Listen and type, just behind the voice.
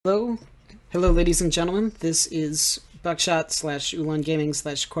Hello, hello, ladies and gentlemen. This is Buckshot slash Ulan Gaming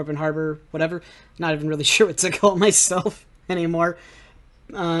slash Corbin Harbor, whatever. Not even really sure what to call myself anymore.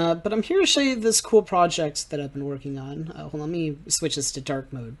 But I'm here to show you this cool project that I've been working on. Hold on, let me switch this to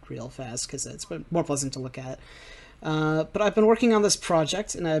dark mode real fast because it's more pleasant to look at. But I've been working on this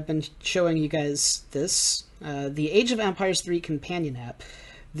project and I've been showing you guys this, the Age of Empires 3 companion app.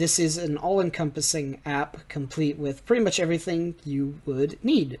 This is an all-encompassing app, complete with pretty much everything you would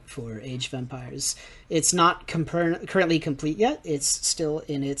need for Age of Empires. It's not currently complete yet. It's still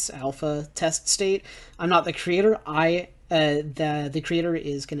in its alpha test state. I'm not the creator. The creator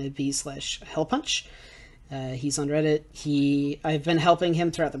is going to be /Hellpunch. He's on Reddit. I've been helping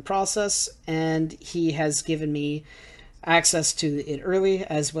him throughout the process, and he has given me access to it early,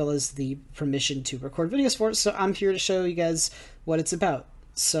 as well as the permission to record videos for it. So I'm here to show you guys what it's about.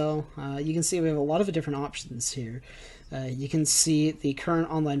 So you can see we have a lot of different options here. You can see the current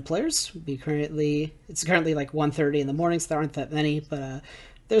online players. It's currently like 1:30 in the morning, so there aren't that many, but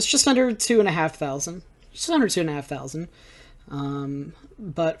there's just under 2,500. Just under 2,500.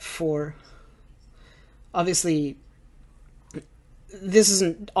 But for obviously, this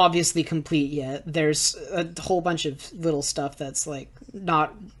isn't obviously complete yet. There's a whole bunch of little stuff that's like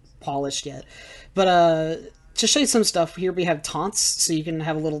not polished yet, but to show you some stuff, here we have taunts, so you can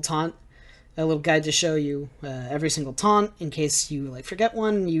have a little guide to show you every single taunt in case you like forget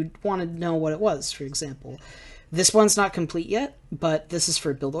one and you want to know what it was, for example. This one's not complete yet, but this is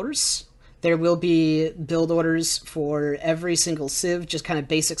for build orders. There will be build orders for every single civ, just kind of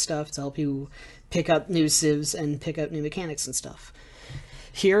basic stuff to help you pick up new civs and pick up new mechanics and stuff.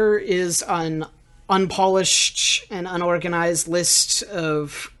 Here is an unpolished and unorganized list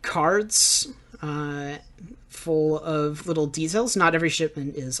of cards, full of little details. Not every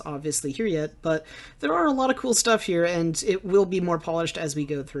shipment is obviously here yet, but there are a lot of cool stuff here, and it will be more polished as we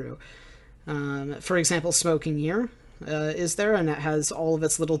go through. For example, Smoking Year is there, and it has all of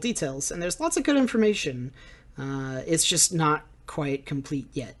its little details, and there's lots of good information. It's just not quite complete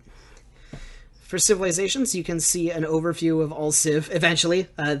yet. For civilizations, you can see an overview of all civ. Eventually,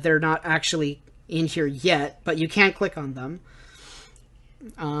 they're not actually in here yet, but you can click on them.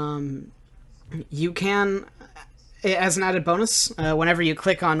 You can, as an added bonus, whenever you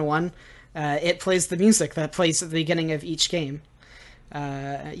click on one, it plays the music that plays at the beginning of each game.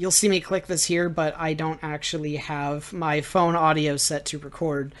 You'll see me click this here, but I don't actually have my phone audio set to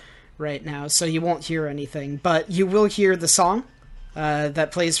record right now, so you won't hear anything. But you will hear the song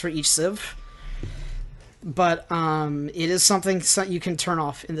that plays for each civ. But it is something you can turn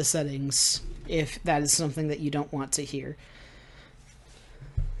off in the settings if that is something that you don't want to hear.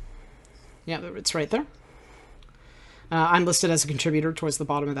 Yeah, it's right there. I'm listed as a contributor towards the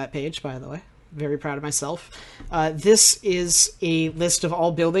bottom of that page, by the way. Very proud of myself. This is a list of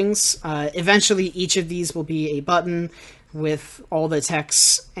all buildings. Eventually, each of these will be a button with all the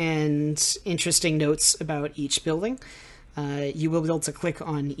text and interesting notes about each building. You will be able to click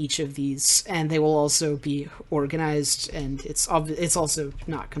on each of these, and they will also be organized, and it's also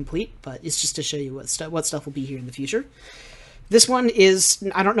not complete, but it's just to show you what stuff will be here in the future. This one is,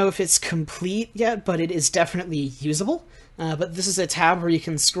 I don't know if it's complete yet, but it is definitely usable. But this is a tab where you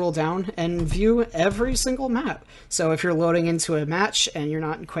can scroll down and view every single map. So if you're loading into a match and you're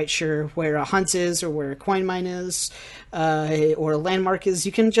not quite sure where a hunt is or where a coin mine is or a landmark is,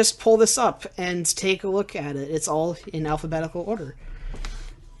 you can just pull this up and take a look at it. It's all in alphabetical order.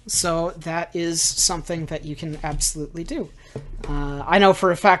 So that is something that you can absolutely do. I know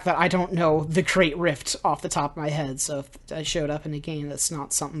for a fact that I don't know the Great Rift off the top of my head, so if I showed up in a game, that's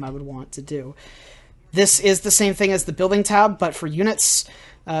not something I would want to do. This is the same thing as the building tab, but for units.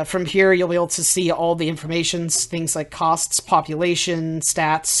 From here, you'll be able to see all the information, things like costs, population,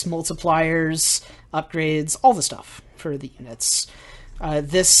 stats, multipliers, upgrades, all the stuff for the units.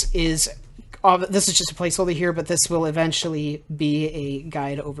 This is just a placeholder here, but this will eventually be a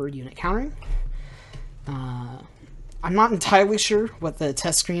guide over unit countering. I'm not entirely sure what the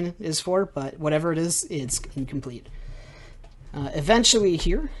test screen is for, but whatever it is, it's incomplete. Eventually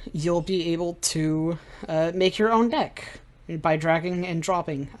here, you'll be able to make your own deck by dragging and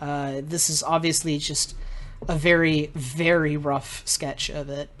dropping. This is obviously just a very, very rough sketch of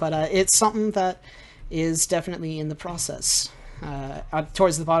it, but it's something that is definitely in the process.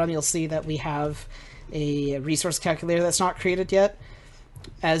 Towards the bottom, you'll see that we have a resource calculator that's not created yet,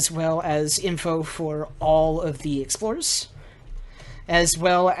 as well as info for all of the explorers, as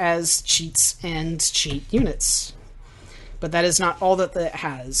well as cheats and cheat units. But that is not all that it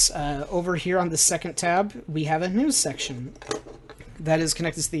has. Over here on the second tab, we have a news section. that is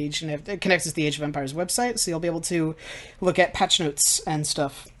connected to the Age of Empires website, so you'll be able to look at patch notes and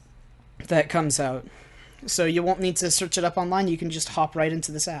stuff that comes out. So you won't need to search it up online, you can just hop right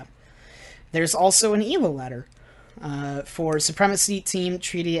into this app. There's also an ELO ladder for Supremacy, Team,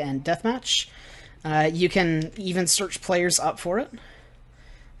 Treaty, and Deathmatch. You can even search players up for it.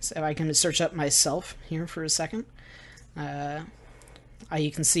 So I can search up myself here for a second.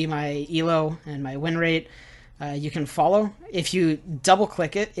 You can see my ELO and my win rate. You can follow. If you double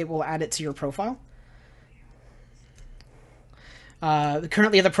click it, it will add it to your profile.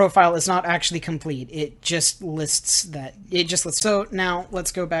 Currently the profile is not actually complete. It just lists that. So now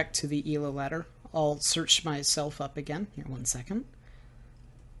let's go back to the ELO ladder. I'll search myself up again. Here, 1 second.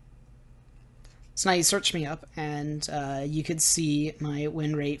 So now you search me up, and you could see my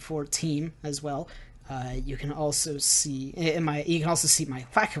win rate for team as well. You can also see my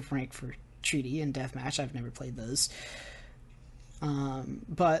lack of rank for treaty and deathmatch. I've never played those.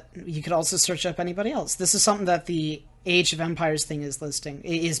 But you could also search up anybody else. This is something that the Age of Empires thing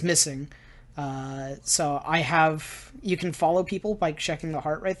is missing. So you can follow people by checking the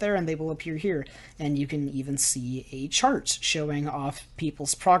heart right there, and they will appear here. And you can even see a chart showing off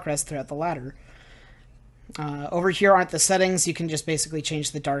people's progress throughout the ladder. Over here aren't the settings. You can just basically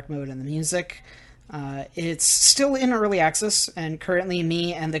change the dark mode and the music. It's still in early access, and currently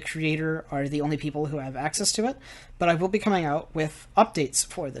me and the creator are the only people who have access to it, but I will be coming out with updates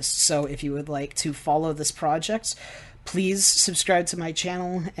for this. So if you would like to follow this project, please subscribe to my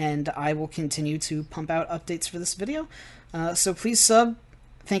channel, and I will continue to pump out updates for this video. So please sub.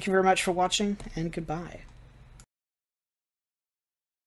 Thank you very much for watching, and goodbye.